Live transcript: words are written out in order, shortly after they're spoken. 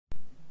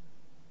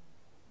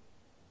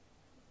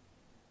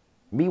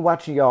Me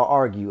watching y'all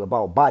argue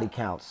about body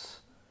counts,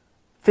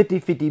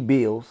 50-50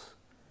 bills,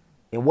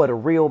 and what a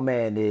real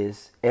man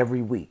is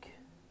every week.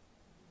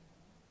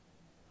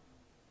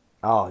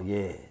 Oh,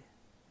 yeah.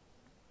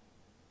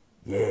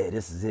 Yeah,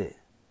 this is it.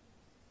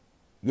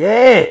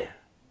 Yeah.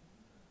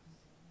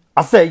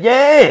 I said,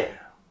 yeah.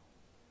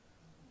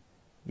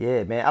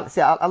 Yeah, man.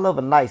 I love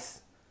a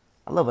nice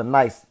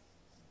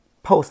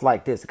post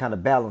like this to kind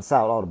of balance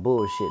out all the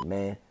bullshit,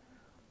 man.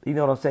 You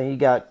know what I'm saying? You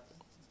got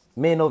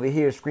men over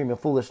here screaming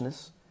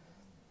foolishness.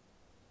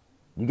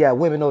 You got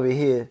women over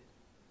here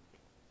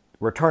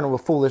returning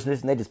with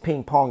foolishness, and they just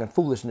ping ponging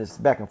foolishness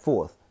back and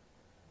forth.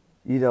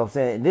 You know what I'm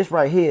saying? And this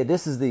right here,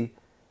 this is the, you know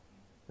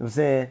what I'm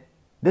saying?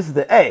 This is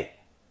the A.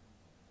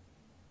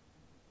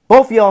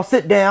 Both of y'all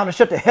sit down and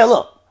shut the hell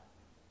up.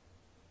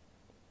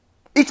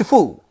 Eat your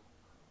food.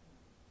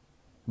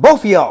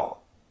 Both of y'all.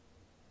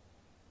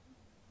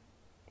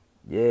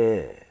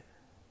 Yeah.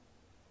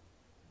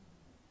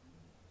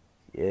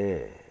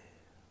 Yeah.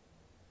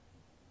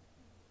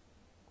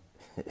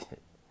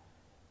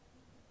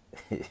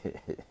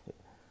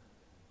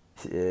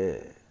 Yeah.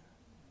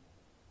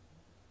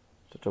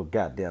 Shut your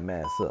goddamn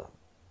ass up.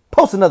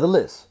 Post another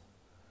list.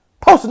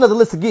 Post another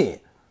list again.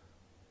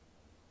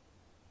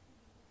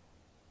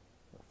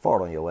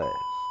 Fart on your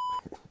ass.